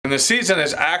and the season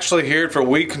is actually here for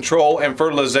weed control and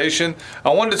fertilization. I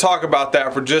wanted to talk about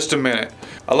that for just a minute.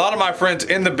 A lot of my friends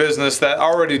in the business that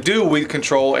already do weed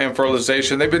control and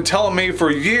fertilization, they've been telling me for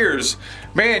years,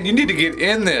 man, you need to get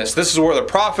in this. This is where the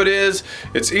profit is.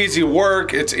 It's easy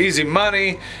work, it's easy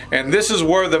money, and this is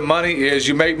where the money is.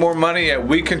 You make more money at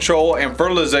weed control and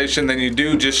fertilization than you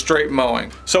do just straight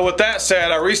mowing. So with that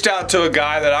said, I reached out to a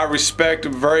guy that I respect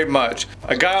very much.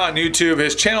 A guy on YouTube,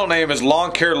 his channel name is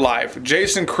Lawn Care Life.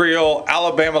 Jason Creel,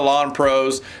 Alabama Lawn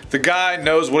Pros. The guy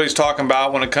knows what he's talking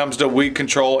about when it comes to weed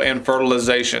control and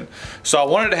fertilization. So I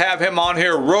wanted to have him on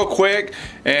here real quick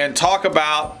and talk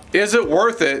about, is it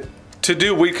worth it to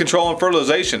do weed control and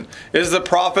fertilization? Is the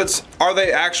profits, are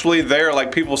they actually there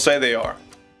like people say they are?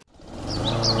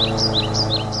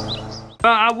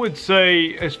 I would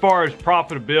say, as far as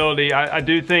profitability, I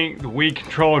do think the weed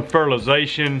control and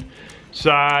fertilization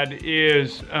side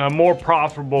is more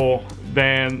profitable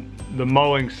than the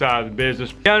mowing side of the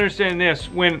business. You understand this,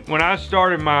 when I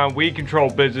started my weed control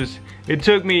business, it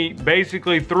took me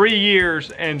basically 3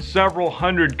 years and several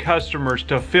hundred customers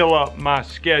to fill up my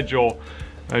schedule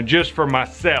just for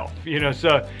myself, you know.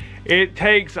 So it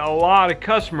takes a lot of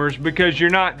customers because you're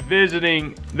not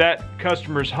visiting that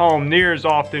customer's home near as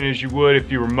often as you would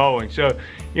if you were mowing. So,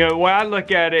 you know, when I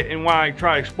look at it and when I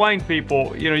try to explain to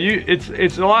people, you know,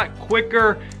 it's a lot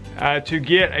quicker to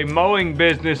get a mowing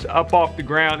business up off the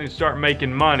ground and start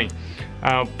making money.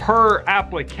 Per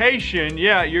application,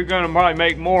 yeah, you're gonna probably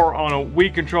make more on a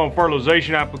weed control and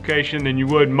fertilization application than you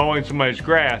would mowing somebody's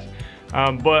grass.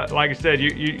 But like I said,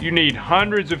 you need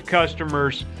hundreds of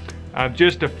customers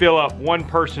just to fill up one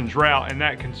person's route, and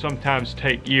that can sometimes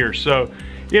take years. So,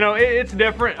 you know, it's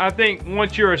different. I think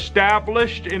once you're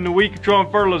established in the weed control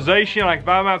and fertilization, like if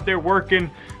I'm out there working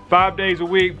 5 days a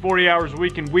week, 40 hours a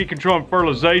week in weed control and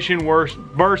fertilization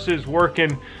versus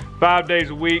working 5 days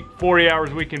a week, 40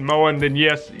 hours a week in mowing, then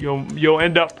yes, you'll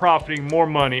end up profiting more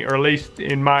money, or at least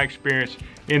in my experience,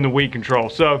 in the weed control.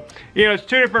 So, you know, it's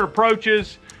two different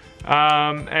approaches.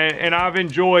 And I've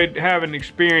enjoyed having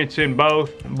experience in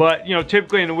both. But, you know,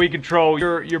 typically in the weed control,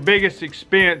 your biggest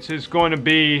expense is going to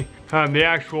be the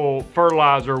actual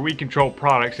fertilizer or weed control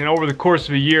products. And over the course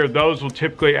of a year, those will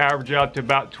typically average out to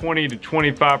about 20 to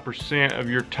 25% of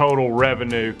your total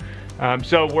revenue.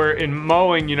 So where in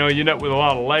mowing, you know, you end up with a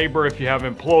lot of labor if you have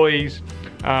employees.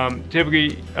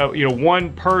 Typically, you know,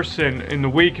 one person in the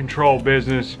weed control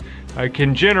business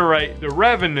can generate the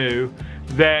revenue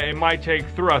that it might take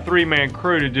through a three-man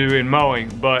crew to do in mowing.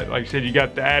 But like I said, you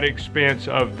got the added expense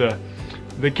of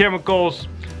the chemicals,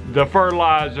 the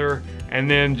fertilizer, and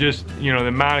then just, you know, the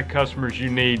amount of customers you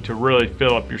need to really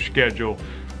fill up your schedule.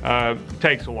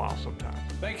 Takes a while sometimes.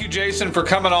 Thank you, Jason, for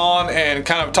coming on and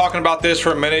kind of talking about this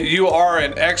for a minute. You are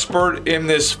an expert in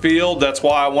this field. That's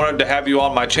why I wanted to have you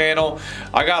on my channel.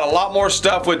 I got a lot more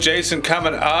stuff with Jason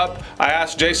coming up. I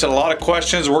asked Jason a lot of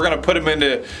questions. We're going to put him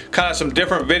into kind of some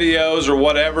different videos or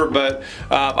whatever, but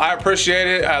I appreciate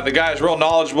it. The guy is real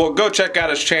knowledgeable. Go check out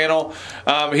his channel.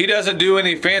 He doesn't do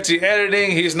any fancy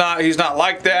editing. He's not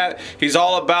like that. He's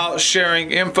all about sharing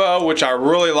info, which I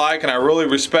really like and I really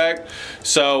respect.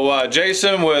 So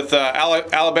Jason with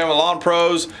Alabama Lawn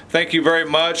Pros, thank you very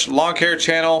much. Lawn Care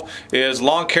channel is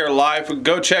Lawn Care Life.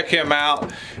 Go check him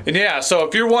out. And yeah, so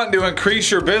if you're wanting to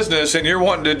increase your business and you're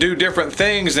wanting to do different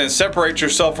things and separate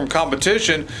yourself from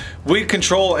competition, weed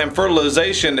control and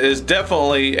fertilization is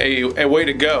definitely a way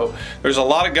to go. There's a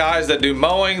lot of guys that do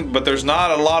mowing, but there's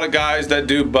not a lot of guys that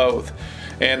do both.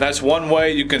 And that's one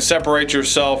way you can separate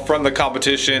yourself from the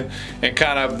competition, and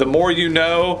kind of the more you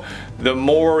know, the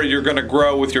more you're going to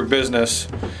grow with your business.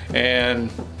 And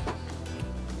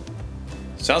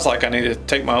sounds like I need to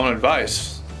take my own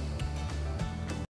advice.